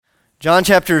John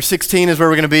chapter 16 is where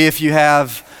we're going to be if you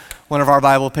have one of our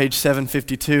Bible, page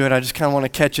 752, and I just kind of want to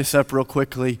catch us up real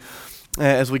quickly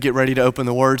as we get ready to open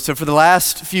the Word. So for the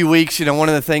last few weeks, one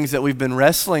of the things that we've been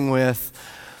wrestling with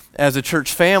as a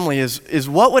church family is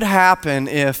what would happen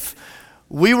if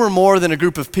we were more than a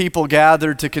group of people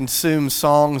gathered to consume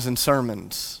songs and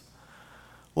sermons?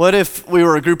 What if we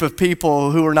were a group of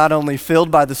people who were not only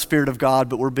filled by the Spirit of God,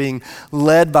 but were being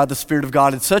led by the Spirit of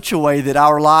God in such a way that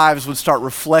our lives would start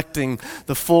reflecting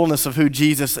the fullness of who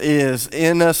Jesus is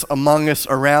in us, among us,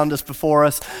 around us, before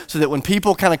us, so that when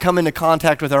people kind of come into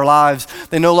contact with our lives,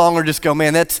 they no longer just go,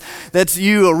 man, that's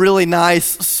you, a really nice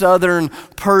Southern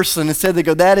person. Instead they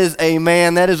go, that is a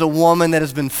man, that is a woman that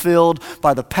has been filled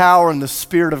by the power and the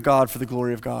Spirit of God for the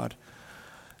glory of God.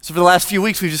 So for the last few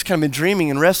weeks, we've just kind of been dreaming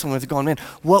and wrestling with it, going, man,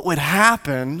 what would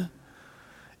happen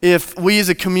if we as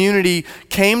a community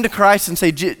came to Christ and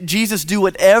say, Jesus, do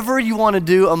whatever you want to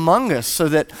do among us so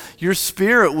that your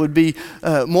Spirit would be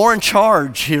more in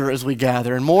charge here as we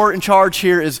gather and more in charge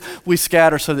here as we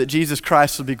scatter so that Jesus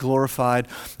Christ would be glorified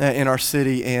in our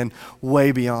city and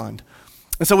way beyond.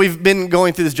 And so we've been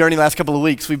going through this journey the last couple of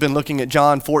weeks. We've been looking at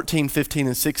John 14, 15,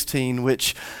 and 16,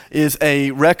 which is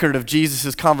a record of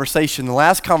Jesus' conversation, the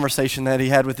last conversation that he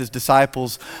had with his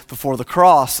disciples before the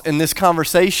cross. And this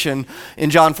conversation in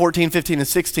John 14, 15, and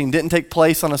 16 didn't take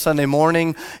place on a Sunday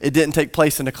morning. It didn't take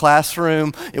place in a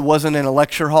classroom. It wasn't in a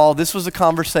lecture hall. This was a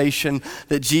conversation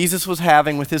that Jesus was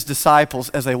having with his disciples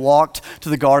as they walked to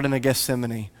the Garden of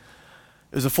Gethsemane.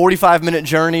 It was a 45-minute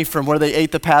journey from where they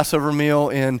ate the Passover meal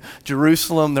in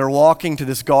Jerusalem. They're walking to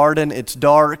this garden. It's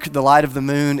dark. The light of the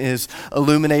moon is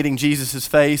illuminating Jesus'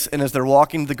 face. And as they're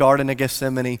walking to the Garden of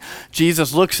Gethsemane,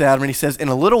 Jesus looks at them and he says, in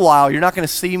a little while, you're not going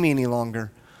to see me any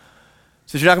longer.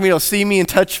 He says, you're not going to be able to see me and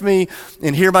touch me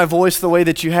and hear my voice the way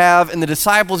that you have. And the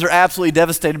disciples are absolutely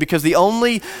devastated because the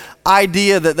only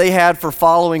idea that they had for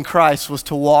following Christ was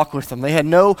to walk with him. They had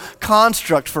no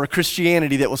construct for a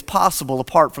Christianity that was possible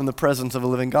apart from the presence of a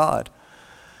living God.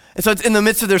 And so it's in the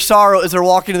midst of their sorrow as they're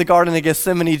walking to the Garden of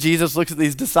Gethsemane, Jesus looks at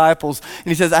these disciples and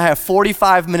he says, I have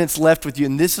 45 minutes left with you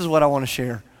and this is what I want to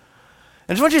share.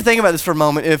 I just want you to think about this for a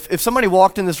moment. If somebody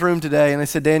walked in this room today and they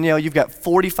said, Danielle, you've got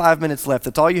 45 minutes left.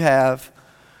 That's all you have.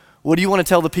 What do you want to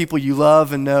tell the people you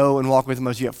love and know and walk with the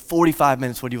most? You have 45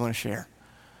 minutes. What do you want to share?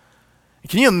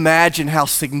 Can you imagine how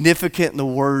significant the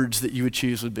words that you would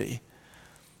choose would be?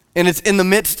 And it's in the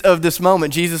midst of this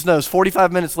moment. Jesus knows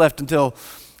 45 minutes left until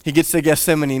he gets to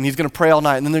Gethsemane and he's going to pray all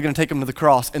night and then they're going to take him to the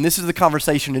cross. And this is the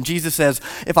conversation. And Jesus says,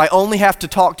 if I only have to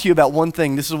talk to you about one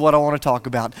thing, this is what I want to talk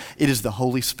about. It is the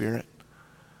Holy Spirit.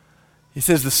 He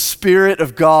says the Spirit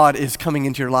of God is coming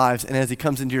into your lives, and as he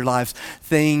comes into your lives,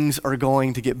 things are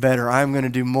going to get better. I'm going to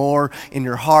do more in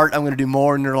your heart. I'm going to do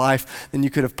more in your life than you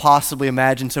could have possibly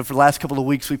imagined. So for the last couple of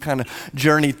weeks, we've kind of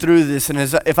journeyed through this, and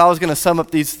if I was going to sum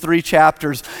up these 3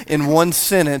 chapters in one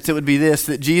sentence, it would be this,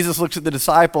 that Jesus looks at the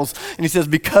disciples, and he says,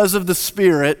 because of the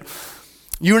Spirit,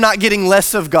 you're not getting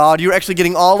less of God, you're actually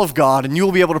getting all of God, and you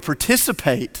will be able to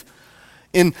participate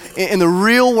in the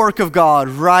real work of God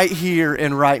right here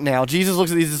and right now. Jesus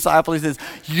looks at these disciples and he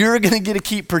says, you're going to get to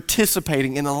keep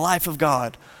participating in the life of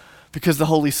God because the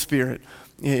Holy Spirit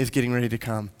is getting ready to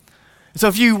come. So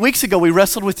a few weeks ago, we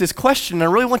wrestled with this question, and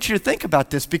I really want you to think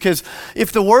about this because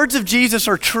if the words of Jesus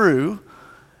are true,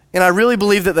 and I really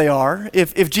believe that they are,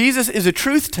 if Jesus is a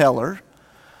truth teller,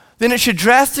 then it should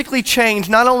drastically change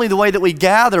not only the way that we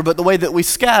gather, but the way that we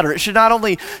scatter. It should not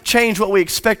only change what we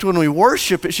expect when we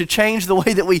worship, it should change the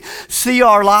way that we see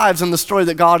our lives and the story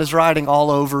that God is writing all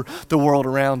over the world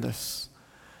around us.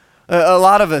 A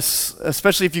lot of us,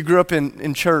 especially if you grew up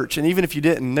in church, and even if you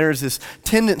didn't, there's this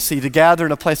tendency to gather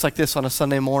in a place like this on a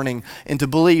Sunday morning and to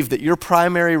believe that your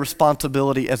primary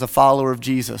responsibility as a follower of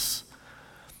Jesus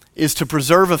is to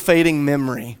preserve a fading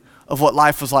memory of what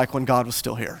life was like when God was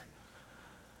still here.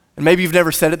 And maybe you've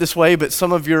never said it this way, but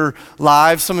some of your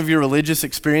lives, some of your religious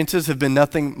experiences have been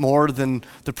nothing more than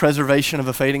the preservation of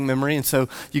a fading memory. And so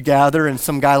you gather and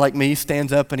some guy like me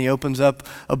stands up and he opens up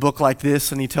a book like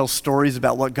this and he tells stories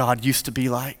about what God used to be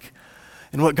like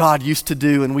and what God used to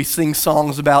do. And we sing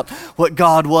songs about what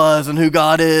God was and who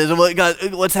God is and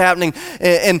what's happening.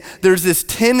 And there's this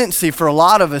tendency for a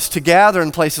lot of us to gather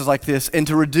in places like this and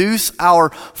to reduce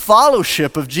our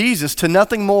fellowship of Jesus to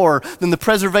nothing more than the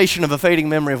preservation of a fading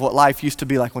memory of what life used to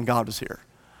be like when God was here.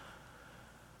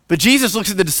 But Jesus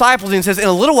looks at the disciples and says, in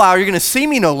a little while, you're going to see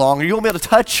me no longer. You won't be able to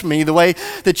touch me the way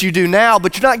that you do now,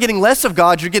 but you're not getting less of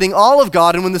God, you're getting all of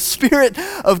God. And when the Spirit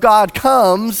of God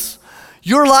comes,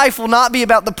 your life will not be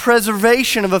about the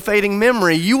preservation of a fading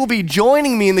memory. You will be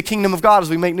joining me in the kingdom of God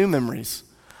as we make new memories.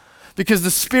 Because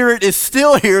the Spirit is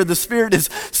still here, the Spirit is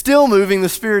still moving, the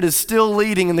Spirit is still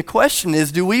leading. And the question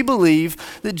is, do we believe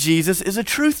that Jesus is a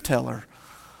truth teller?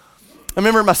 I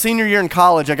remember my senior year in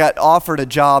college, I got offered a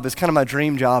job. It's kind of my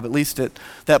dream job, at least at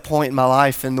that point in my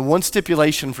life. And the one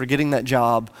stipulation for getting that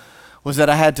job was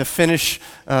that I had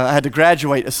to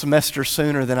graduate a semester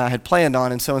sooner than I had planned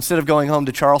on. And so instead of going home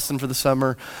to Charleston for the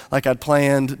summer, like I'd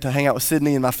planned to hang out with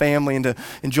Sydney and my family and to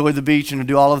enjoy the beach and to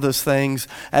do all of those things,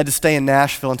 I had to stay in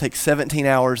Nashville and take 17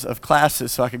 hours of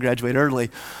classes so I could graduate early.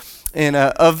 And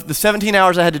of the 17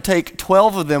 hours I had to take,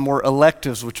 12 of them were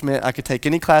electives, which meant I could take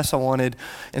any class I wanted.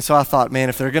 And so I thought, man,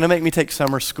 if they're going to make me take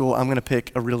summer school, I'm going to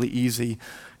pick a really easy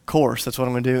course. That's what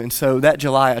I'm going to do. And so that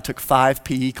July, I took 5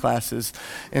 PE classes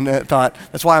and thought,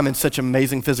 that's why I'm in such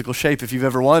amazing physical shape. If you've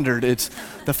ever wondered, it's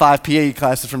the 5 PE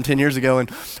classes from 10 years ago. And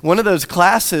one of those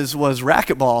classes was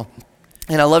racquetball.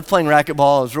 And I loved playing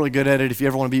racquetball. I was really good at it. If you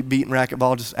ever want to be beat in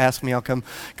racquetball, just ask me. I'll come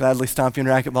gladly stomp you in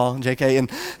racquetball, JK.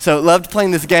 And so loved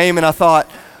playing this game. And I thought,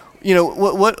 you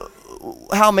know,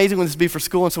 how amazing would this be for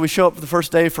school? And so we show up for the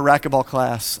first day for racquetball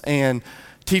class. And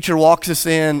teacher walks us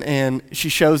in and she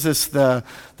shows us the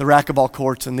racquetball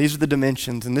courts, and these are the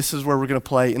dimensions, and this is where we're going to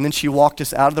play. And then she walked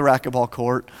us out of the racquetball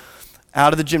court,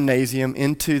 out of the gymnasium,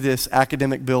 into this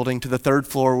academic building to the 3rd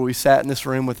floor where we sat in this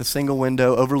room with a single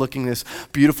window overlooking this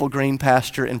beautiful green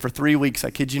pasture. And for 3 weeks, I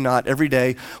kid you not, every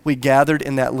day we gathered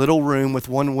in that little room with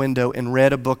one window and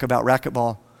read a book about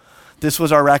racquetball. This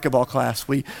was our racquetball class.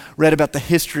 We read about the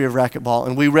history of racquetball,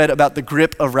 and we read about the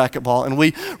grip of racquetball, and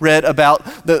we read about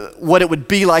what it would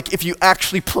be like if you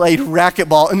actually played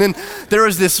racquetball. And then there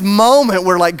was this moment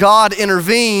where like God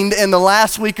intervened, and the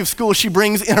last week of school, she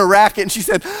brings in a racket, and she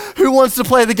said, "Who wants to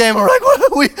play the game?" We're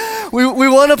like, we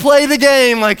want to play the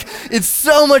game. Like, it's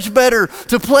so much better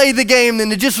to play the game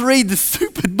than to just read the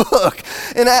stupid book.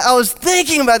 And I was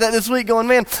thinking about that this week going,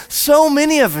 man, so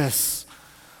many of us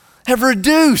have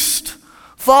reduced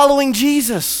following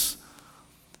Jesus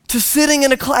to sitting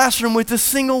in a classroom with a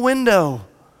single window,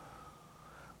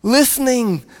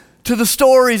 listening to the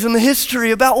stories and the history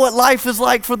about what life is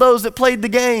like for those that played the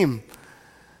game.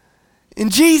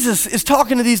 And Jesus is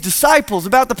talking to these disciples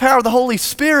about the power of the Holy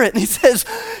Spirit, and he says,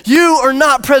 you are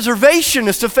not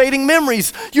preservationists of fading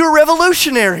memories, you're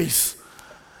revolutionaries.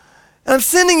 And I'm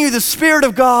sending you the Spirit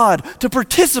of God to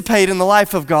participate in the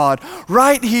life of God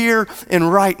right here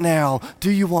and right now.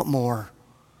 Do you want more?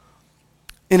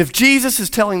 And if Jesus is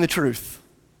telling the truth,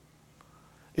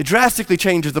 it drastically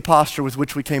changes the posture with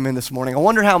which we came in this morning. I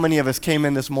wonder how many of us came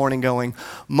in this morning going,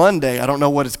 Monday, I don't know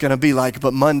what it's going to be like,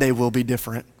 but Monday will be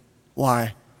different.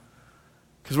 Why?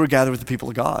 Because we're gathered with the people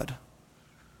of God,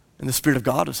 and the Spirit of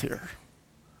God is here.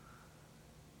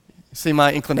 See,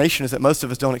 my inclination is that most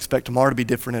of us don't expect tomorrow to be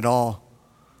different at all,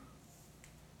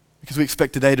 because we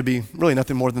expect today to be really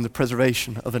nothing more than the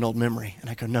preservation of an old memory. And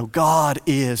I go, no, God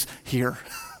is here.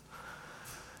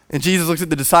 And Jesus looks at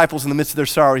the disciples in the midst of their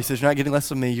sorrow. He says, you're not getting less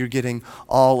of me, you're getting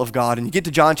all of God. And you get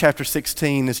to John chapter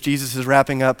 16 as Jesus is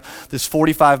wrapping up this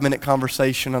 45-minute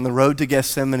conversation on the road to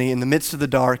Gethsemane in the midst of the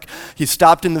dark. He's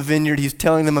stopped in the vineyard. He's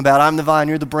telling them about, I'm the vine,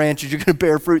 you're the branches, you're going to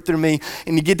bear fruit through me.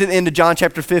 And you get to the end of John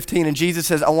chapter 15, and Jesus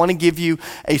says, I want to give you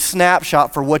a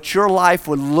snapshot for what your life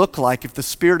would look like if the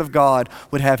Spirit of God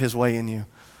would have his way in you.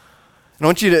 And I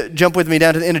want you to jump with me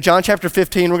down to the end of John chapter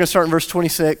 15. We're going to start in verse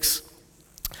 26.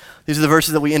 These are the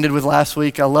verses that we ended with last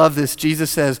week. I love this. Jesus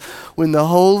says, when the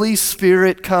Holy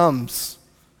Spirit comes,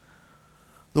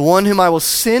 the one whom I will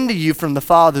send to you from the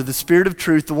Father, the Spirit of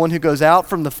truth, the one who goes out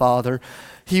from the Father,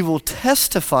 he will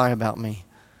testify about me.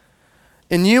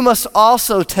 And you must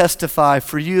also testify,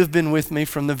 for you have been with me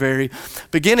from the very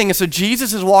beginning. And so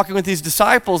Jesus is walking with these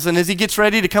disciples, and as he gets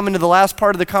ready to come into the last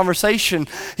part of the conversation,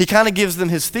 he kind of gives them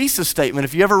his thesis statement.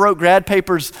 If you ever wrote grad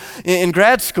papers in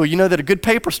grad school, you know that a good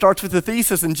paper starts with a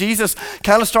thesis, and Jesus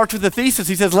kind of starts with a thesis.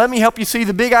 He says, let me help you see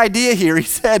the big idea here. He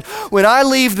said, when I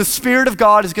leave, the Spirit of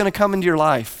God is going to come into your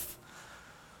life.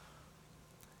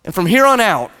 And from here on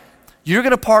out, you're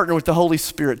going to partner with the Holy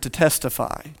Spirit to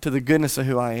testify to the goodness of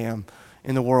who I am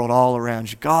in the world all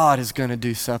around you. God is going to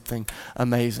do something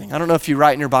amazing. I don't know if you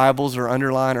write in your Bibles or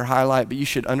underline or highlight, but you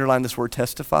should underline this word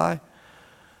testify.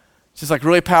 It's just like a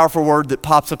really powerful word that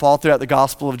pops up all throughout the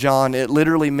Gospel of John. It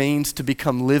literally means to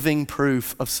become living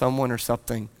proof of someone or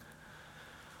something.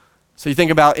 So you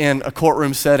think about in a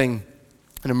courtroom setting,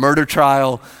 in a murder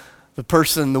trial,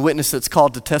 the witness that's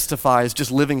called to testify is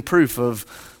just living proof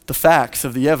of the facts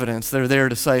of the evidence. They're there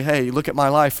to say, hey, look at my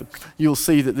life. You'll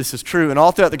see that this is true. And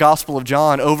all throughout the Gospel of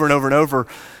John, over and over and over,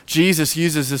 Jesus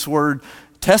uses this word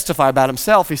testify about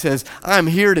himself. He says, I'm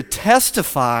here to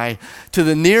testify to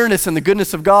the nearness and the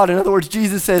goodness of God. In other words,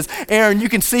 Jesus says, Aaron, you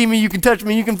can see me, you can touch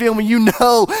me, you can feel me. You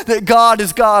know that God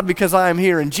is God because I am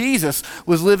here. And Jesus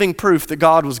was living proof that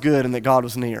God was good and that God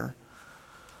was near.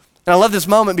 And I love this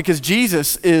moment because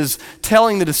Jesus is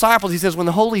telling the disciples, he says, when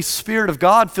the Holy Spirit of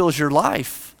God fills your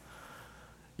life,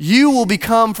 you will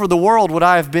become for the world what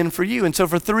I have been for you. And so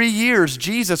for 3 years,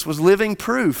 Jesus was living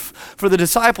proof for the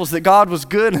disciples that God was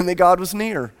good and that God was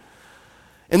near.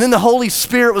 And then the Holy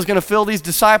Spirit was going to fill these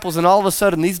disciples, and all of a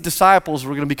sudden these disciples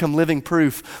were going to become living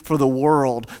proof for the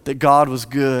world that God was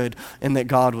good and that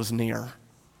God was near.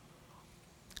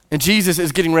 And Jesus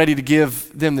is getting ready to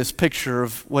give them this picture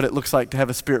of what it looks like to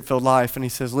have a Spirit-filled life. And he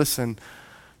says, listen,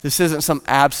 this isn't some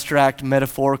abstract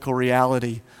metaphorical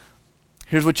reality.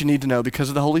 Here's what you need to know. Because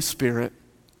of the Holy Spirit,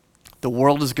 the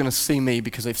world is going to see me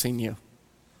because they've seen you.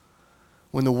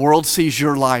 When the world sees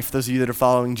your life, those of you that are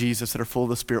following Jesus, that are full of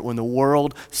the Spirit, when the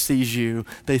world sees you,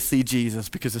 they see Jesus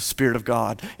because the Spirit of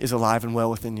God is alive and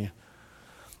well within you.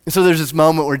 And so there's this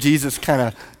moment where Jesus kind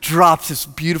of drops this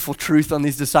beautiful truth on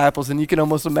these disciples, and you can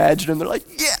almost imagine them. They're like,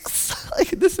 yes, like,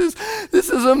 this is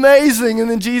amazing. And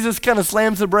then Jesus kind of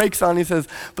slams the brakes on. He says,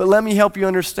 but let me help you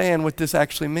understand what this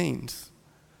actually means.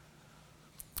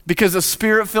 Because a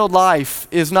Spirit-filled life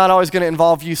is not always going to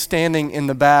involve you standing in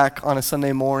the back on a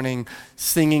Sunday morning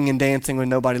singing and dancing with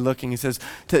nobody looking. He says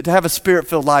to have a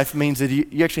Spirit-filled life means that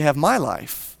you actually have my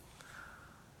life.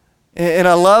 And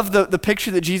I love the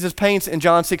picture that Jesus paints in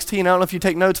John 16. I don't know if you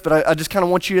take notes, but I just kind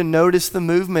of want you to notice the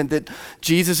movement that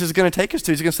Jesus is going to take us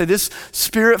to. He's going to say this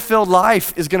Spirit-filled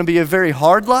life is going to be a very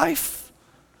hard life.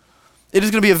 It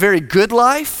is going to be a very good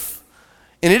life.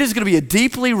 And it is going to be a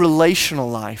deeply relational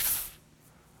life.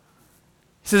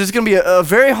 He says it's going to be a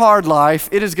very hard life.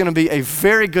 It is going to be a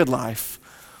very good life.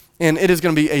 And it is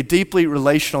going to be a deeply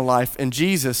relational life. And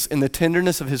Jesus, in the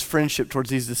tenderness of his friendship towards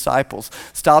these disciples,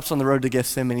 stops on the road to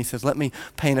Gethsemane. He says, let me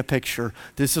paint a picture.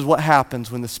 This is what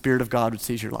happens when the Spirit of God would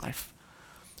seize your life.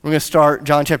 We're going to start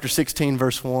John chapter 16,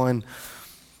 verse 1. And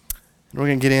we're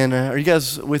going to get in. Are you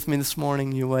guys with me this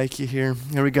morning? You awake? You here?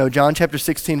 Here we go. John chapter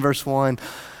 16, verse 1.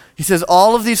 He says,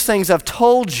 all of these things I've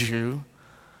told you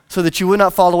so that you would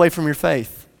not fall away from your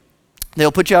faith. They'll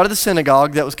put you out of the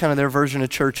synagogue. That was kind of their version of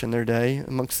church in their day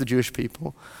amongst the Jewish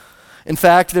people. In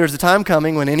fact, there's a time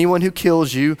coming when anyone who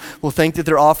kills you will think that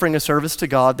they're offering a service to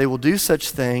God. They will do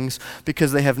such things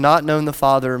because they have not known the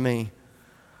Father or me.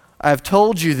 I have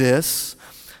told you this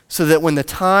so that when the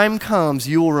time comes,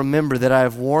 you will remember that I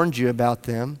have warned you about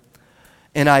them.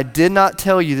 And I did not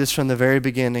tell you this from the very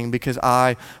beginning because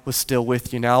I was still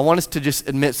with you. Now, I want us to just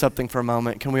admit something for a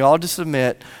moment. Can we all just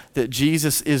admit that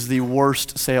Jesus is the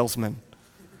worst salesman?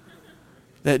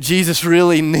 That Jesus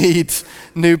really needs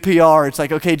new PR. It's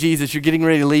like, okay, Jesus, you're getting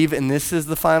ready to leave, and this is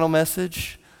the final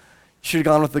message? You should have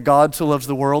gone with the God so loves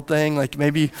the world thing. Like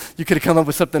maybe you could have come up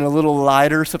with something a little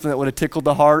lighter, something that would have tickled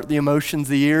the heart, the emotions,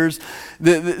 the ears.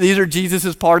 These are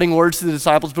Jesus' parting words to the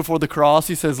disciples before the cross.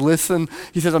 He says, listen,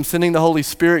 he says, I'm sending the Holy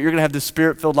Spirit. You're going to have this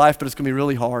Spirit-filled life, but it's going to be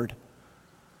really hard.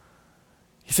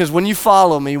 He says, when you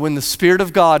follow me, when the Spirit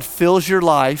of God fills your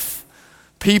life,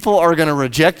 people are going to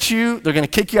reject you. They're going to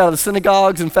kick you out of the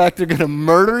synagogues. In fact, they're going to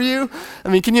murder you. I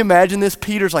mean, can you imagine this?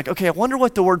 Peter's like, okay, I wonder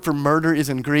what the word for murder is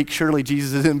in Greek. Surely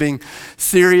Jesus isn't being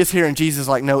serious here. And Jesus is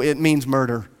like, no, it means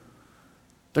murder.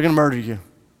 They're going to murder you.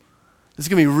 This is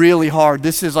going to be really hard.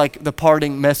 This is like the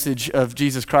parting message of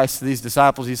Jesus Christ to these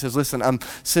disciples. He says, listen, I'm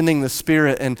sending the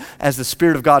Spirit, and as the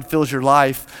Spirit of God fills your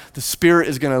life, the Spirit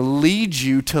is going to lead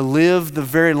you to live the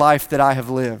very life that I have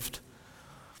lived.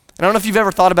 I don't know if you've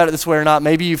ever thought about it this way or not.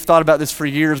 Maybe you've thought about this for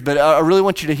years, but I really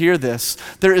want you to hear this.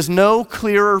 There is no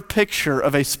clearer picture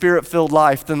of a Spirit-filled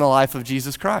life than the life of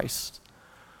Jesus Christ.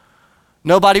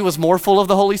 Nobody was more full of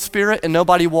the Holy Spirit, and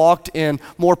nobody walked in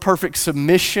more perfect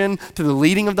submission to the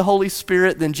leading of the Holy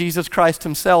Spirit than Jesus Christ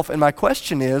himself. And my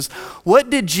question is,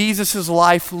 what did Jesus'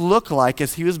 life look like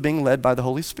as he was being led by the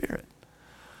Holy Spirit?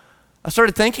 I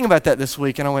started thinking about that this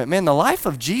week, and I went, man, the life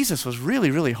of Jesus was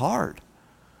really, really hard.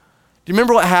 Do you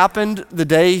remember what happened the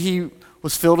day he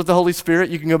was filled with the Holy Spirit?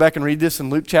 You can go back and read this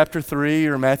in Luke chapter 3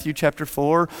 or Matthew chapter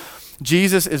 4.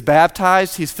 Jesus is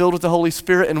baptized, he's filled with the Holy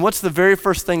Spirit, and what's the very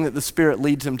first thing that the Spirit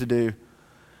leads him to do?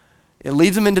 It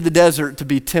leads him into the desert to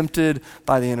be tempted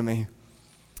by the enemy.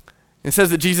 It says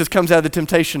that Jesus comes out of the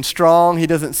temptation strong, he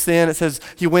doesn't sin. It says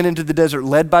he went into the desert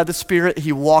led by the Spirit.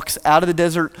 He walks out of the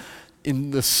desert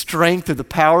in the strength of the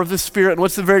power of the Spirit. And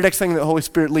what's the very next thing that the Holy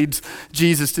Spirit leads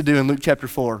Jesus to do in Luke chapter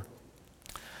 4?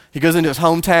 He goes into his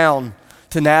hometown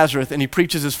to Nazareth and he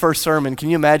preaches his first sermon. Can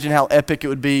you imagine how epic it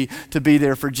would be to be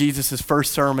there for Jesus'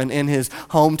 first sermon in his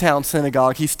hometown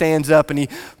synagogue? He stands up and he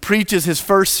preaches his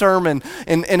first sermon.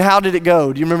 And how did it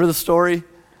go? Do you remember the story?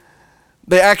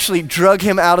 They actually drug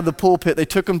him out of the pulpit. They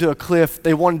took him to a cliff.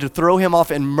 They wanted to throw him off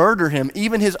and murder him.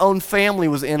 Even his own family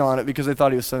was in on it because they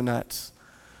thought he was so nuts.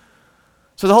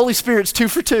 So the Holy Spirit's 2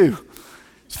 for 2.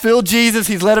 He's filled Jesus.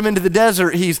 He's led him into the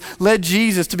desert. He's led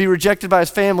Jesus to be rejected by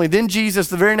his family. Then Jesus,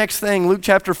 the very next thing, Luke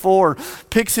chapter 4,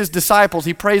 picks his disciples.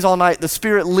 He prays all night. The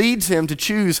Spirit leads him to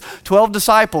choose 12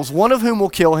 disciples, one of whom will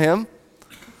kill him,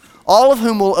 all of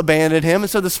whom will abandon him. And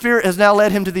so the Spirit has now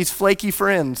led him to these flaky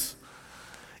friends.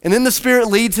 And then the Spirit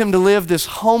leads him to live this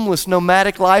homeless,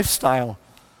 nomadic lifestyle.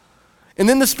 And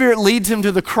then the Spirit leads him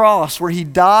to the cross where he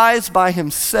dies by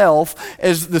himself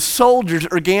as the soldiers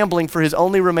are gambling for his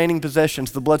only remaining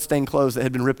possessions, the bloodstained clothes that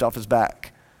had been ripped off his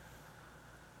back.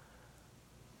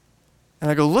 And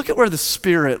I go, look at where the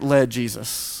Spirit led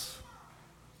Jesus.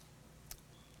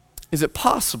 Is it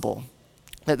possible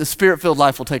that the Spirit-filled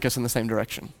life will take us in the same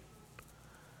direction?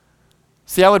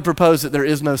 See, I would propose that there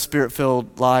is no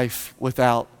Spirit-filled life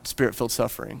without Spirit-filled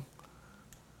suffering.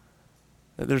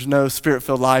 That there's no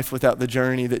Spirit-filled life without the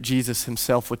journey that Jesus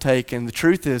himself would take. And the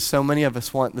truth is, so many of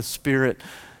us want the Spirit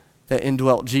that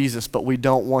indwelt Jesus, but we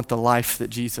don't want the life that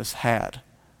Jesus had.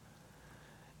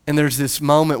 And there's this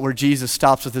moment where Jesus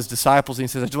stops with his disciples and he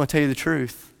says, I just want to tell you the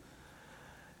truth.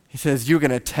 He says, you're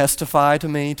going to testify to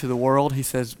me, to the world. He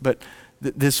says, but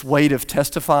this weight of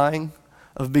testifying,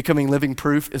 of becoming living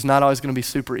proof, is not always going to be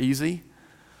super easy.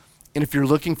 And if you're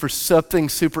looking for something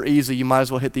super easy, you might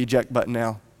as well hit the eject button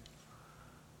now.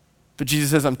 But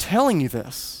Jesus says, I'm telling you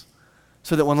this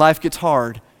so that when life gets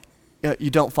hard,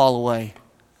 you don't fall away.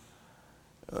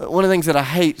 One of the things that I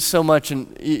hate so much,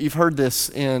 and you've heard this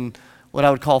in what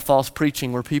I would call false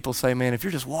preaching, where people say, man, if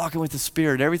you're just walking with the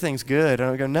Spirit, everything's good.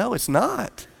 And I go, no, it's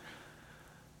not.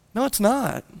 No, it's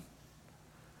not.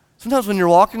 Sometimes when you're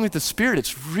walking with the Spirit,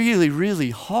 it's really, really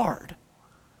hard.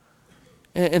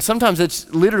 And sometimes it's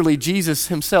literally Jesus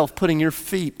himself putting your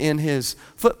feet in his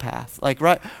footpath, like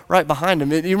right behind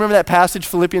him. You remember that passage,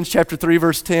 Philippians chapter 3,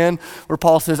 verse 10, where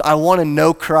Paul says, I want to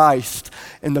know Christ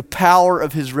and the power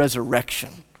of his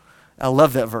resurrection. I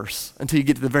love that verse until you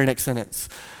get to the very next sentence.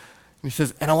 And he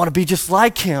says, and I want to be just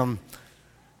like him,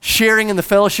 sharing in the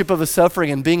fellowship of his suffering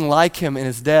and being like him in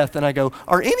his death. And I go,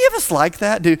 are any of us like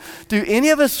that? Do any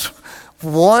of us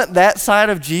want that side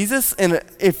of Jesus? And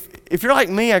if you're like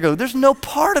me, I go, there's no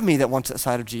part of me that wants that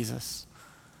side of Jesus.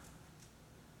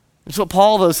 It's what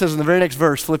Paul, though, says in the very next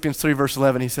verse, Philippians 3, verse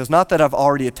 11. He says, not that I've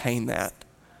already attained that.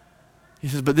 He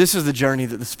says, but this is the journey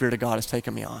that the Spirit of God has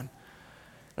taken me on.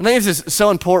 I think this is so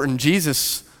important.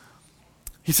 Jesus,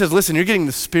 he says, listen, you're getting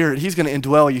the Spirit. He's going to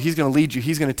indwell you. He's going to lead you.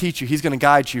 He's going to teach you. He's going to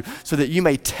guide you so that you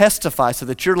may testify, so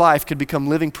that your life could become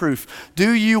living proof.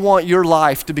 Do you want your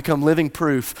life to become living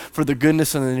proof for the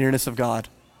goodness and the nearness of God?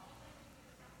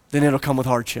 Then it'll come with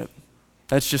hardship.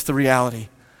 That's just the reality.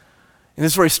 And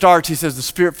this is where he starts. He says the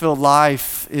Spirit-filled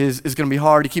life is going to be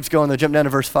hard. He keeps going, though. Jump down to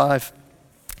verse 5.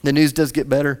 The news does get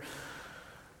better.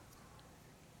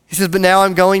 He says, but now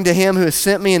I'm going to him who has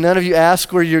sent me, and none of you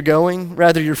ask where you're going.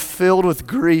 Rather, you're filled with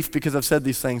grief because I've said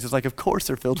these things. It's like, of course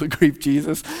they're filled with grief,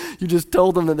 Jesus. You just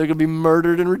told them that they're going to be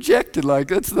murdered and rejected. Like,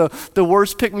 that's the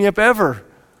worst pick-me-up ever.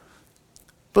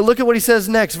 But look at what he says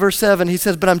next, verse 7. He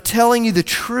says, but I'm telling you the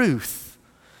truth.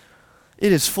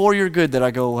 It is for your good that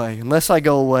I go away. Unless I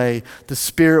go away, the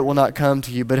Spirit will not come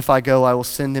to you. But if I go, I will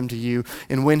send him to you.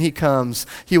 And when he comes,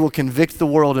 he will convict the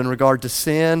world in regard to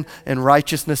sin and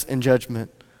righteousness and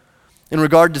judgment. In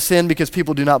regard to sin, because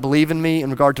people do not believe in me.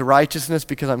 In regard to righteousness,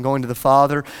 because I'm going to the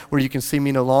Father, where you can see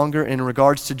me no longer. And in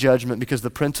regards to judgment, because the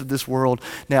prince of this world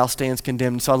now stands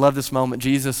condemned. So I love this moment.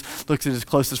 Jesus looks at his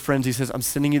closest friends. He says, I'm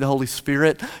sending you the Holy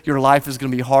Spirit. Your life is going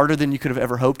to be harder than you could have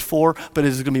ever hoped for, but it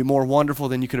is going to be more wonderful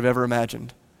than you could have ever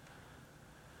imagined.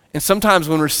 And sometimes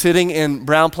when we're sitting in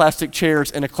brown plastic chairs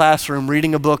in a classroom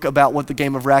reading a book about what the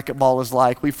game of racquetball is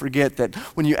like, we forget that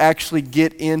when you actually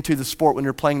get into the sport, when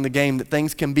you're playing the game, that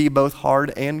things can be both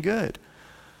hard and good.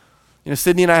 You know,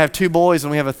 Sydney and I have 2 boys,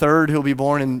 and we have a third who'll be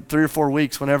born in 3 or 4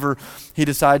 weeks whenever he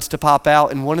decides to pop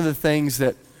out. And one of the things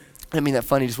that, I mean that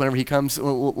funny, just whenever he comes,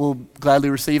 we'll gladly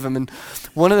receive him. And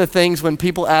one of the things when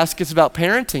people ask us about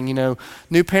parenting, you know,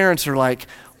 new parents are like,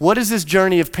 what is this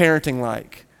journey of parenting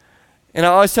like? And I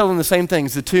always tell them the same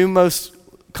things. The 2 most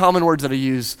common words that I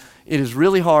use, it is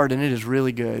really hard and it is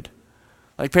really good.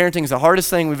 Like parenting is the hardest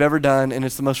thing we've ever done, and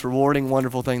it's the most rewarding,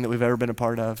 wonderful thing that we've ever been a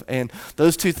part of. And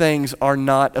those 2 things are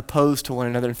not opposed to one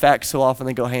another. In fact, so often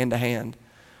they go hand to hand.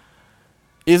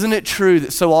 Isn't it true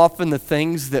that so often the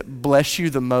things that bless you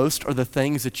the most are the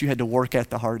things that you had to work at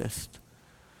the hardest?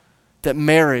 That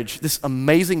marriage, this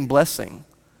amazing blessing,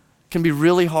 can be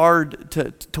really hard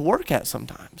to work at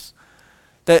sometimes.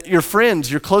 That your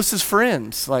friends, your closest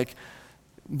friends, like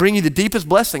bring you the deepest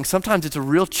blessing. Sometimes it's a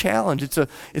real challenge. It's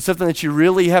something that you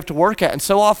really have to work at. And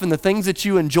so often the things that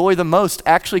you enjoy the most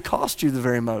actually cost you the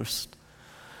very most.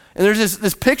 And there's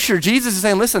this picture. Jesus is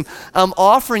saying, listen, I'm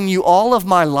offering you all of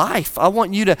my life. I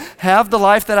want you to have the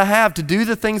life that I have, to do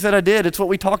the things that I did. It's what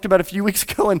we talked about a few weeks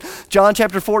ago in John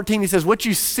chapter 14. He says, what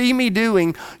you see me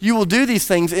doing, you will do these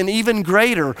things and even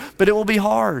greater, but it will be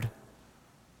hard.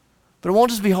 But it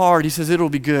won't just be hard. He says it will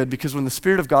be good, because when the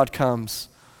Spirit of God comes,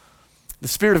 the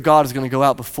Spirit of God is going to go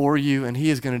out before you, and he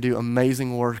is going to do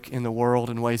amazing work in the world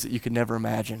in ways that you could never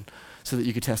imagine, so that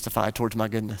you could testify towards my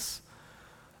goodness.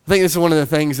 I think this is one of the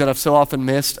things that I've so often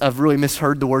missed. I've really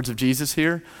misheard the words of Jesus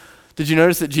here. Did you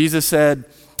notice that Jesus said,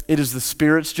 it is the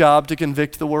Spirit's job to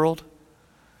convict the world?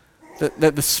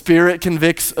 That the Spirit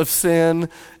convicts of sin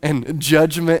and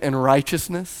judgment and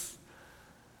righteousness?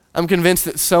 I'm convinced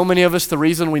that so many of us, the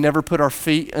reason we never put our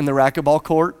feet in the racquetball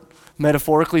court,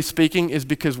 metaphorically speaking, is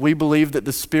because we believe that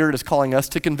the Spirit is calling us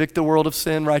to convict the world of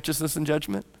sin, righteousness, and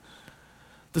judgment.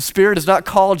 The Spirit has not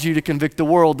called you to convict the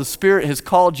world. The Spirit has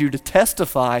called you to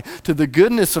testify to the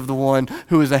goodness of the one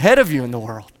who is ahead of you in the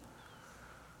world.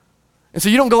 And so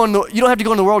you don't have to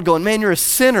go in the world going, man, you're a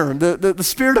sinner. The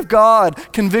Spirit of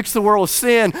God convicts the world of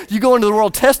sin. You go into the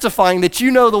world testifying that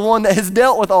you know the one that has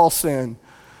dealt with all sin.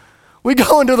 We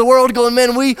go into the world going,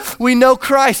 man, we know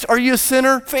Christ. Are you a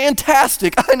sinner?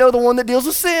 Fantastic. I know the one that deals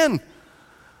with sin.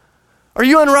 Are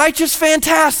you unrighteous?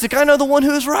 Fantastic. I know the one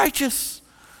who is righteous.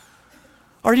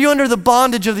 Are you under the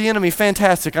bondage of the enemy?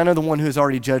 Fantastic. I know the one who has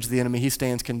already judged the enemy. He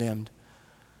stands condemned.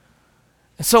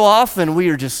 And so often we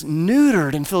are just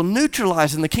neutered and feel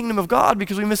neutralized in the kingdom of God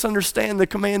because we misunderstand the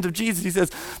commands of Jesus. He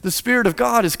says, the Spirit of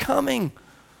God is coming.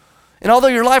 And although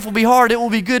your life will be hard, it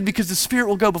will be good because the Spirit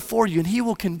will go before you and he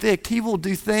will convict. He will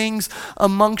do things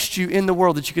amongst you in the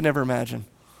world that you could never imagine.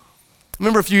 I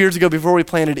remember a few years ago before we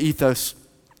planted Ethos,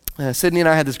 Sydney and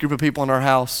I had this group of people in our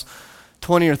house,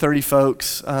 20 or 30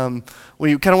 folks.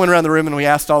 We kind of went around the room and we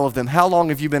asked all of them, how long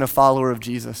have you been a follower of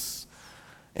Jesus?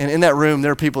 And in that room,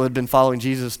 there are people that had been following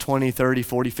Jesus 20, 30,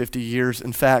 40, 50 years.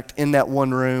 In fact, in that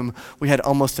one room, we had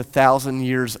almost 1,000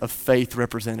 years of faith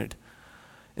represented.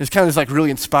 It's kind of this like really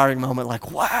inspiring moment,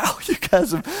 like, wow, you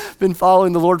guys have been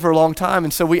following the Lord for a long time.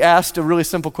 And so we asked a really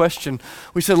simple question.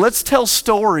 We said, let's tell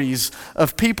stories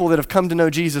of people that have come to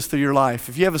know Jesus through your life.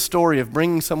 If you have a story of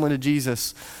bringing someone to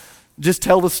Jesus, just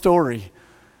tell the story.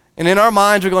 And in our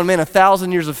minds, we're going, man,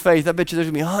 1,000 years of faith. I bet you there's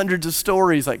going to be hundreds of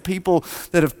stories, like people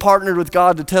that have partnered with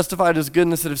God to testify to his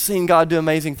goodness, that have seen God do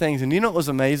amazing things. And you know what was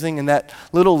amazing? In that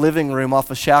little living room off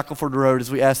of Shackelford Road,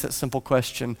 as we asked that simple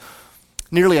question,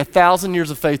 nearly 1,000 years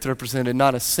of faith represented,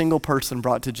 not a single person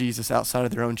brought to Jesus outside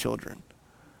of their own children.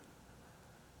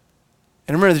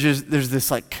 And I remember there's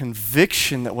this like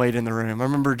conviction that weighed in the room. I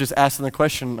remember just asking the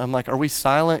question, I'm like, are we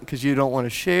silent because you don't want to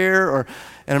share? And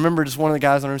I remember just one of the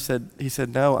guys on the room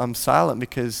said, no, I'm silent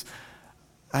because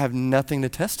I have nothing to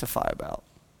testify about.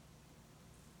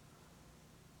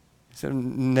 He said,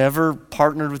 never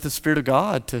partnered with the Spirit of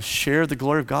God to share the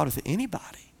glory of God with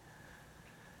anybody.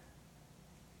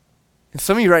 And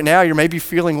some of you right now, you're maybe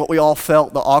feeling what we all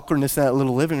felt, the awkwardness in that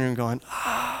little living room going,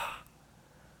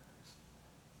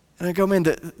 And I go, man,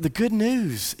 the good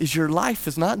news is your life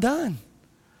is not done.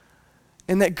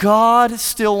 And that God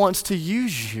still wants to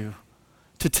use you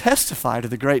to testify to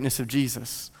the greatness of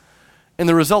Jesus. And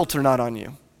the results are not on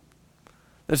you.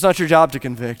 It's not your job to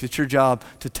convict. It's your job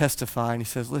to testify. And he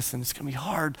says, listen, it's going to be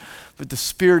hard, but the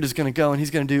Spirit is going to go and he's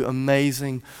going to do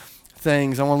amazing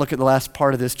things. I want to look at the last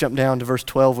part of this. Jump down to verse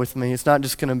 12 with me. It's not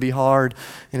just going to be hard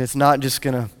and it's not just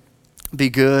going to be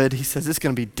good. He says it's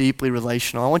going to be deeply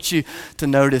relational. I want you to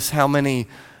notice how many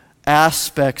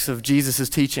aspects of Jesus'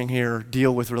 teaching here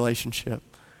deal with relationship.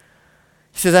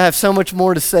 He says, I have so much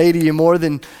more to say to you, more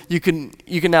than you can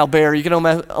now bear. You can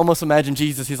almost imagine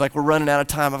Jesus. He's like, we're running out of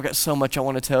time. I've got so much I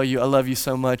want to tell you. I love you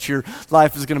so much. Your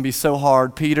life is going to be so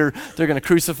hard. Peter, they're going to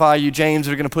crucify you. James,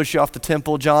 they're going to push you off the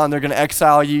temple. John, they're going to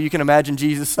exile you. You can imagine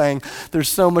Jesus saying, there's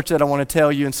so much that I want to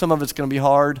tell you, and some of it's going to be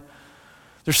hard.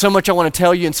 There's so much I want to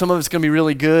tell you, and some of it's going to be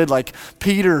really good. Like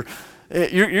Peter,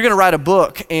 you're going to write a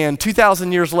book, and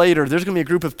 2,000 years later, there's going to be a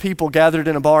group of people gathered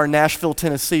in a bar in Nashville,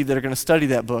 Tennessee that are going to study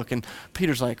that book. And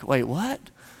Peter's like, wait, what?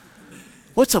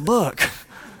 What's a book?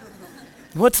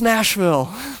 What's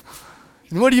Nashville?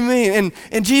 And what do you mean?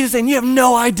 And Jesus saying, you have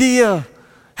no idea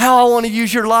how I want to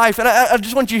use your life. And I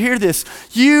just want you to hear this.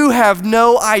 You have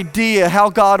no idea how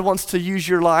God wants to use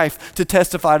your life to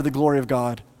testify to the glory of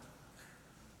God.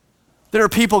 There are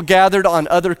people gathered on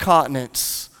other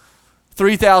continents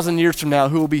 3,000 years from now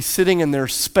who will be sitting in their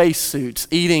spacesuits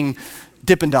eating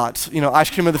Dippin' Dots, ice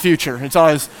cream of the future. It's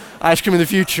always ice cream of the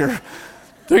future.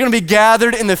 They're going to be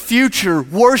gathered in the future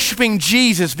worshiping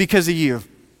Jesus because of you.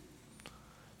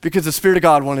 Because the Spirit of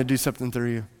God wanted to do something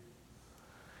through you.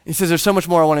 He says, there's so much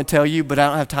more I want to tell you, but I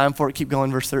don't have time for it. Keep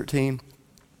going, verse 13.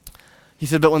 He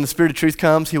said, but when the Spirit of truth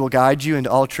comes, he will guide you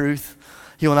into all truth.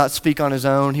 He will not speak on his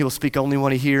own. He will speak only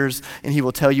what he hears, and he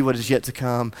will tell you what is yet to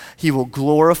come. He will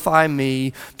glorify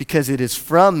me because it is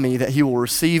from me that he will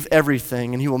receive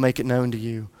everything, and he will make it known to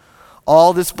you.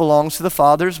 All this belongs to the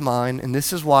Father's mind, and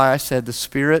this is why I said the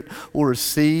Spirit will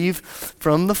receive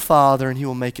from the Father, and he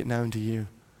will make it known to you.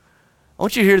 I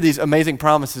want you to hear these amazing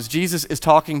promises. Jesus is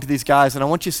talking to these guys, and I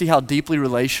want you to see how deeply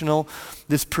relational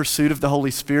this pursuit of the Holy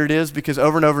Spirit is, because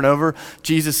over and over and over,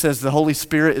 Jesus says the Holy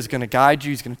Spirit is going to guide you,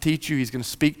 he's going to teach you, he's going to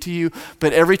speak to you.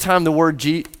 But every time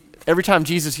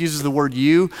Jesus uses the word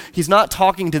you, he's not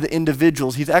talking to the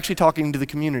individuals, he's actually talking to the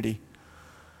community.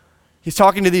 He's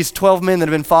talking to these 12 men that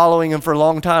have been following him for a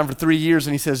long time, for 3 years,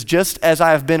 and he says, just as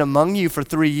I have been among you for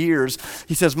 3 years,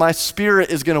 he says, my Spirit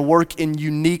is going to work in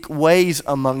unique ways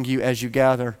among you as you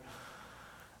gather.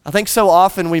 I think so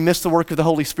often we miss the work of the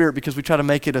Holy Spirit because we try to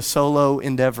make it a solo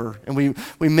endeavor, and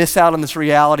we miss out on this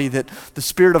reality that the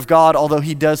Spirit of God, although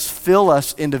he does fill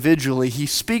us individually, he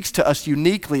speaks to us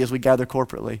uniquely as we gather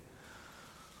corporately.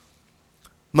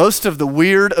 Most of the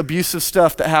weird, abusive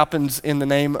stuff that happens in the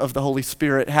name of the Holy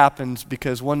Spirit happens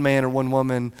because one man or one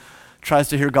woman tries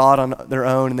to hear God on their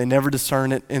own, and they never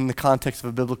discern it in the context of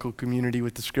a biblical community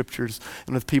with the scriptures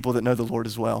and with people that know the Lord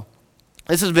as well.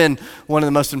 This has been one of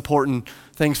the most important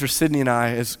things for Sydney and I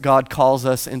as God calls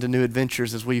us into new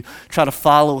adventures, as we try to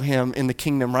follow him in the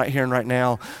kingdom right here and right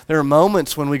now. There are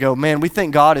moments when we go, man, we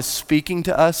think God is speaking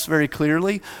to us very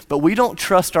clearly, but we don't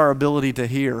trust our ability to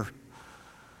hear.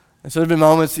 And so there have been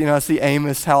moments, I see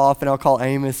Amos, how often I'll call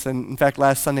Amos, and in fact,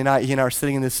 last Sunday night, he and I were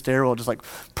sitting in this stairwell just like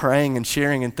praying and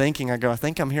sharing and thinking. I go, I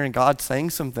think I'm hearing God saying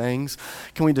some things.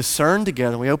 Can we discern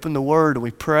together? We open the Word and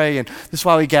we pray, and this is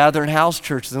why we gather in house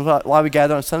churches and why we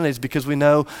gather on Sundays, because we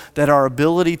know that our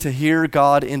ability to hear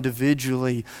God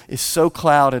individually is so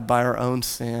clouded by our own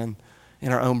sin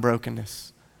and our own brokenness.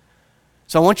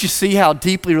 So I want you to see how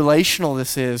deeply relational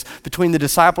this is between the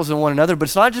disciples and one another, but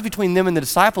it's not just between them and the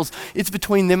disciples, it's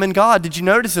between them and God. Did you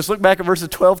notice this? Look back at verses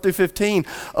 12 through 15.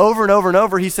 Over and over and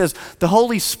over, he says, the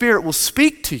Holy Spirit will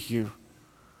speak to you.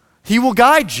 He will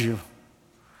guide you.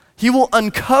 He will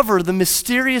uncover the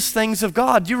mysterious things of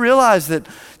God. Do you realize that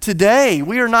today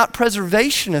we are not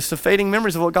preservationists of fading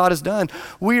memories of what God has done?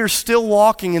 We are still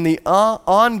walking in the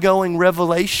ongoing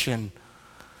revelation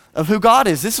of who God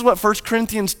is. This is what 1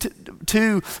 Corinthians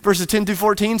 2 verses 10 through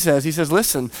 14 says. He says,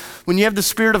 listen, when you have the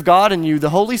Spirit of God in you,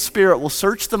 the Holy Spirit will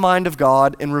search the mind of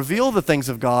God and reveal the things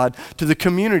of God to the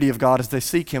community of God as they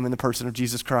seek him in the person of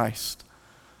Jesus Christ.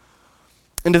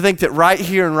 And to think that right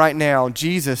here and right now,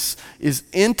 Jesus is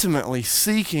intimately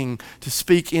seeking to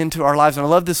speak into our lives. And I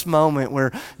love this moment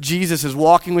where Jesus is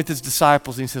walking with his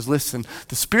disciples and he says, listen,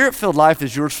 the Spirit-filled life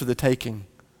is yours for the taking.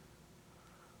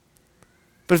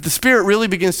 But if the Spirit really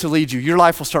begins to lead you, your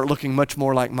life will start looking much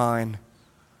more like mine.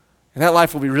 And that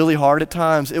life will be really hard at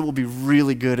times. It will be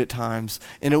really good at times.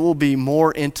 And it will be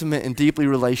more intimate and deeply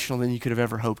relational than you could have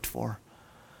ever hoped for.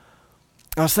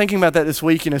 I was thinking about that this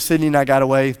week. Sydney and I got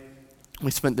away.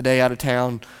 We spent the day out of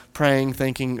town praying,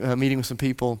 thinking, meeting with some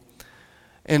people.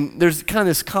 And there's kind of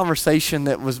this conversation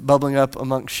that was bubbling up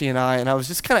amongst she and I. And I was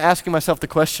just kind of asking myself the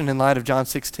question in light of John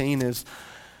 16 is,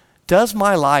 does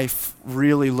my life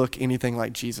really look anything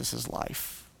like Jesus'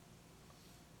 life?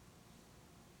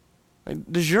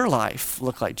 Does your life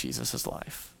look like Jesus'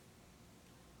 life?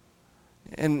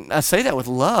 And I say that with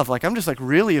love. I'm just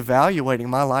really evaluating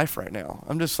my life right now.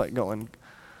 I'm just going,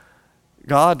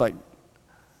 God,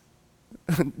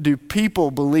 do people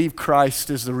believe Christ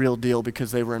is the real deal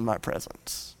because they were in my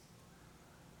presence?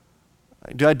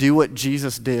 Do I do what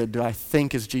Jesus did? Do I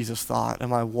think as Jesus thought?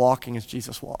 Am I walking as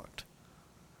Jesus walked?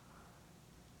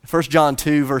 1 John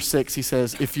 2, verse 6, he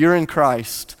says, if you're in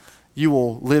Christ, you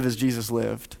will live as Jesus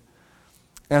lived.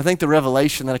 And I think the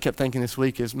revelation that I kept thinking this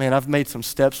week is, man, I've made some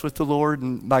steps with the Lord,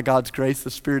 and by God's grace,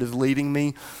 the Spirit is leading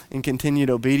me in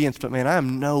continued obedience. But man, I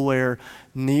am nowhere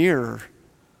near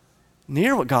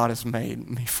what God has made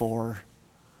me for.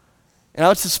 And I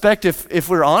would suspect if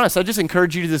we're honest, I'd just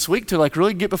encourage you this week to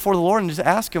really get before the Lord and just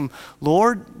ask him,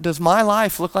 Lord, does my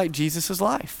life look like Jesus'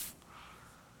 life?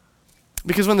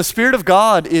 Because when the Spirit of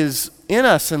God is in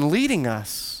us and leading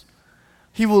us,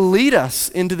 he will lead us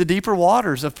into the deeper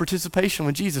waters of participation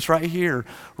with Jesus right here,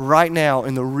 right now,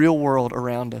 in the real world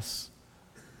around us.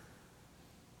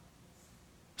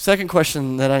 Second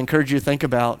question that I encourage you to think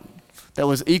about that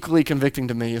was equally convicting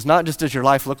to me is not just does your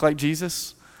life look like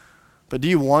Jesus, but do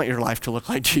you want your life to look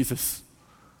like Jesus?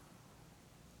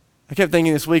 I kept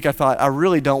thinking this week, I thought, I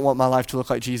really don't want my life to look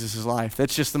like Jesus' life.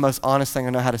 That's just the most honest thing I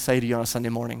know how to say to you on a Sunday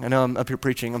morning. I know I'm up here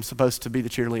preaching. I'm supposed to be the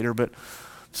cheerleader, but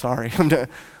sorry.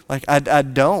 I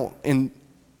don't.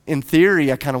 In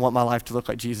theory, I kind of want my life to look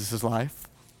like Jesus' life.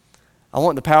 I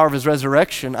want the power of his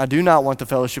resurrection. I do not want the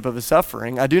fellowship of his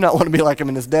suffering. I do not want to be like him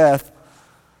in his death.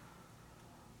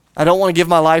 I don't want to give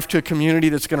my life to a community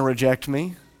that's going to reject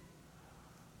me.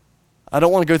 I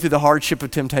don't want to go through the hardship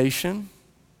of temptation.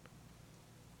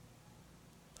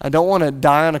 I don't want to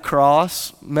die on a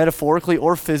cross, metaphorically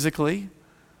or physically.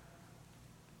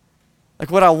 Like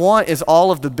what I want is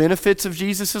all of the benefits of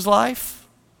Jesus' life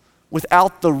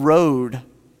without the road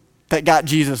that got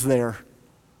Jesus there.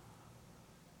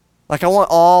 Like I want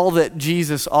all that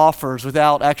Jesus offers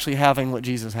without actually having what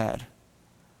Jesus had.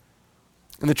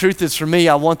 And the truth is for me,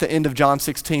 I want the end of John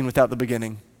 16 without the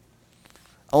beginning.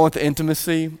 I want the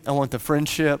intimacy, I want the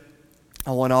friendship,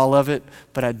 I want all of it,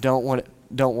 but I don't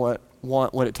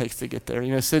want what it takes to get there.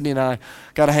 You know, Sydney and I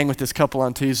got to hang with this couple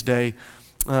on Tuesday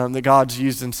that God's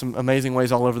used in some amazing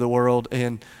ways all over the world,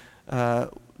 and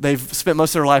they've spent most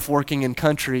of their life working in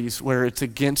countries where it's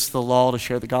against the law to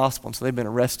share the gospel, and so they've been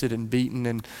arrested and beaten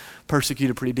and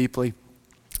persecuted pretty deeply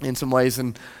in some ways,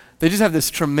 and they just have this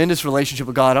tremendous relationship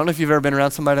with God. I don't know if you've ever been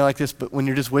around somebody like this, but when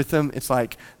you're just with them, it's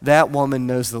like that woman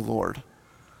knows the Lord.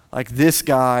 Like this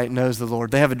guy knows the Lord.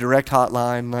 They have a direct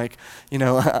hotline. Like, you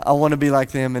know, I want to be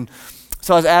like them. And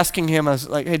so I was asking him, I was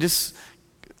like, hey, just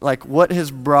like what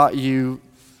has brought you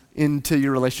into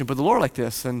your relationship with the Lord like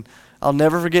this? And I'll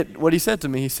never forget what he said to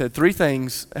me. He said, 3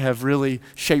 things have really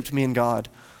shaped me in God.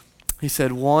 He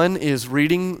said, 1 is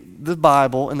reading the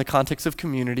Bible in the context of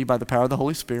community by the power of the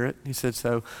Holy Spirit. He said,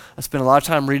 so I spent a lot of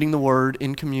time reading the Word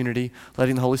in community,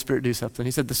 letting the Holy Spirit do something.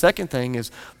 He said, the second thing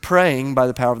is praying by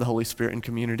the power of the Holy Spirit in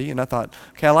community. And I thought,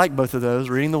 okay, I like both of those,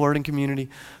 reading the Word in community,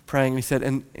 praying. And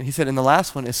he said, and the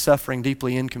last one is suffering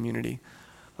deeply in community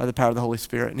by the power of the Holy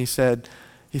Spirit. And he said,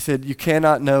 you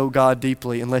cannot know God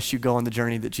deeply unless you go on the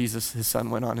journey that Jesus, his son,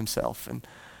 went on himself. And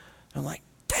I'm like,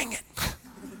 dang it.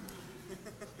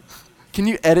 Can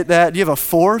you edit that? Do you have a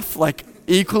 4th, like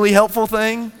equally helpful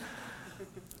thing?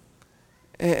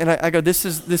 And I go, this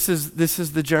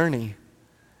is the journey.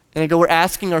 And I go, we're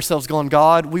asking ourselves, going,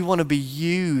 God, we want to be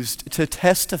used to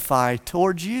testify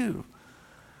towards you.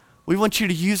 We want you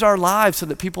to use our lives so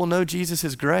that people know Jesus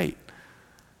is great.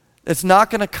 It's not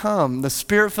going to come. The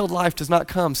Spirit-filled life does not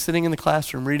come sitting in the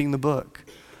classroom reading the book,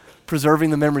 preserving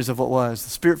the memories of what was. The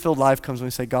Spirit-filled life comes when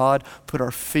we say, God, put our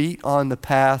feet on the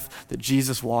path that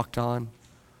Jesus walked on.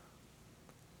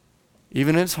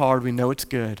 Even when it's hard, we know it's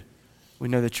good. We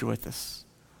know that you're with us.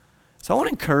 So I want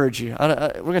to encourage you.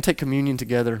 We're going to take communion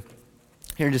together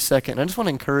here in just a second. I just want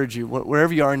to encourage you,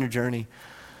 wherever you are in your journey.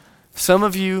 Some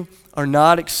of you are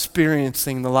not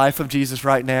experiencing the life of Jesus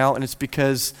right now, and it's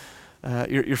because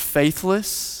you're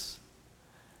faithless.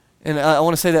 And I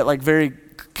want to say that like very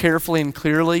carefully and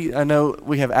clearly. I know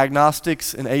we have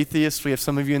agnostics and atheists. We have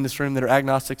some of you in this room that are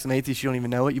agnostics and atheists. You don't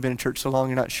even know it. You've been in church so long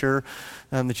you're not sure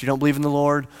that you don't believe in the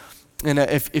Lord. And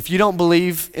if you don't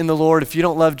believe in the Lord, if you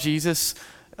don't love Jesus,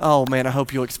 oh man, I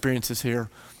hope you'll experience this here.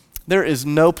 There is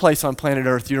no place on planet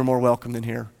Earth you're more welcome than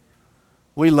here.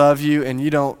 We love you, and you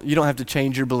don't have to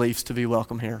change your beliefs to be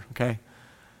welcome here, okay?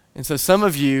 And so some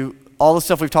of you, all the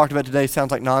stuff we've talked about today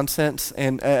sounds like nonsense,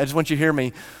 and I just want you to hear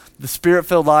me. The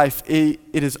Spirit-filled life, it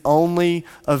is only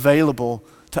available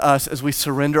to us as we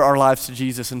surrender our lives to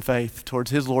Jesus in faith towards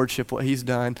his lordship, what he's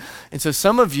done. And so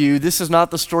some of you, this is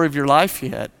not the story of your life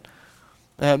yet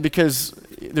because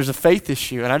there's a faith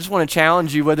issue. And I just want to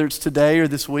challenge you, whether it's today or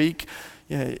this week,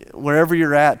 wherever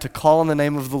you're at, to call on the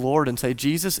name of the Lord and say,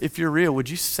 Jesus, if you're real, would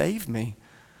you save me?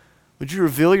 Would you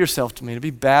reveal yourself to me, to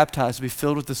be baptized, to be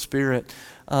filled with the Spirit?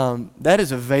 That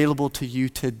is available to you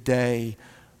today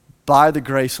by the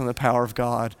grace and the power of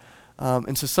God.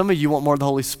 And so some of you want more of the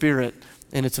Holy Spirit,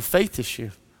 and it's a faith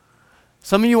issue.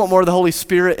 Some of you want more of the Holy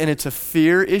Spirit, and it's a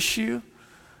fear issue.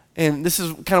 And this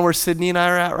is kind of where Sydney and I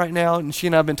are at right now, and she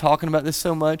and I have been talking about this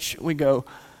so much. We go,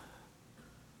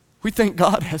 we think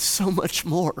God has so much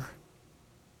more.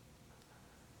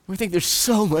 We think there's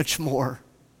so much more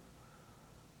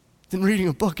than reading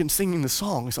a book and singing the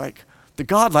songs. Like, the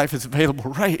God life is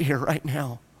available right here, right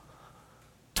now.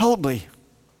 Totally.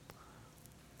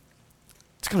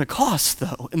 It's going to cost,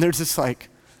 though. And there's this like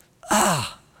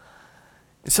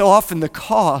And so often the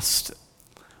cost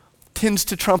tends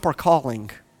to trump our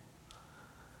calling.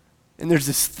 And there's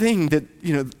this thing that,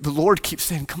 the Lord keeps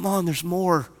saying, come on, there's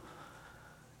more.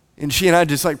 And she and I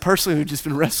just personally have just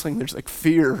been wrestling. There's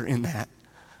fear in that.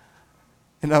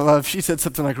 And she said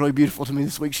something really beautiful to me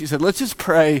this week. She said, let's just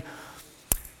pray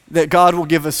that God will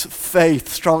give us faith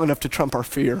strong enough to trump our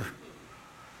fear.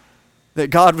 That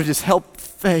God would just help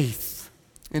faith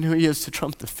in who he is to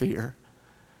trump the fear.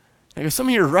 I go, some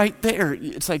of you are right there.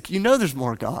 It's there's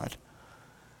more God.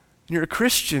 And you're a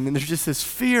Christian and there's just this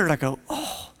fear. And I go,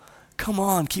 oh, come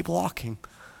on, keep walking.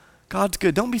 God's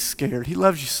good. Don't be scared. He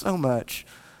loves you so much.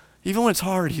 Even when it's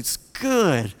hard, he's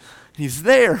good. And he's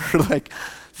there.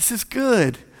 This is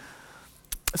good.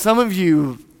 Some of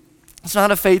you, it's not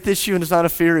a faith issue and it's not a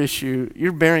fear issue.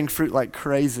 You're bearing fruit like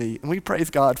crazy. And we praise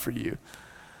God for you.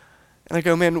 And I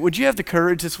go, man, would you have the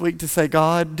courage this week to say,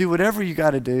 God, do whatever you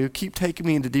got to do. Keep taking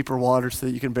me into deeper water so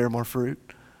that you can bear more fruit.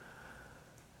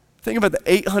 Think about the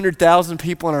 800,000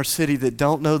 people in our city that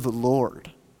don't know the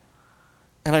Lord.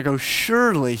 And I go,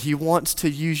 surely he wants to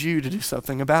use you to do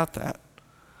something about that.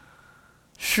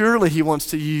 Surely he wants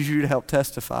to use you to help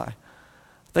testify.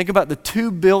 Think about the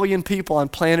 2 billion people on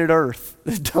planet Earth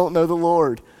that don't know the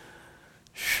Lord.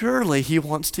 Surely he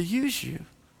wants to use you.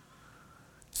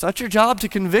 It's not your job to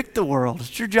convict the world.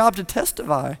 It's your job to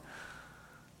testify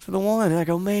to the one. And I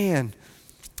go, man,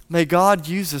 may God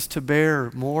use us to bear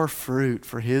more fruit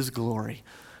for his glory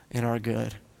and our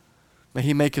good. May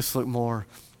he make us look more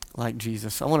like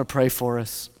Jesus. I want to pray for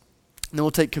us. And then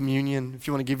we'll take communion. If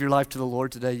you want to give your life to the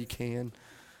Lord today, you can.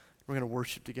 We're going to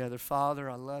worship together. Father,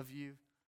 I love you.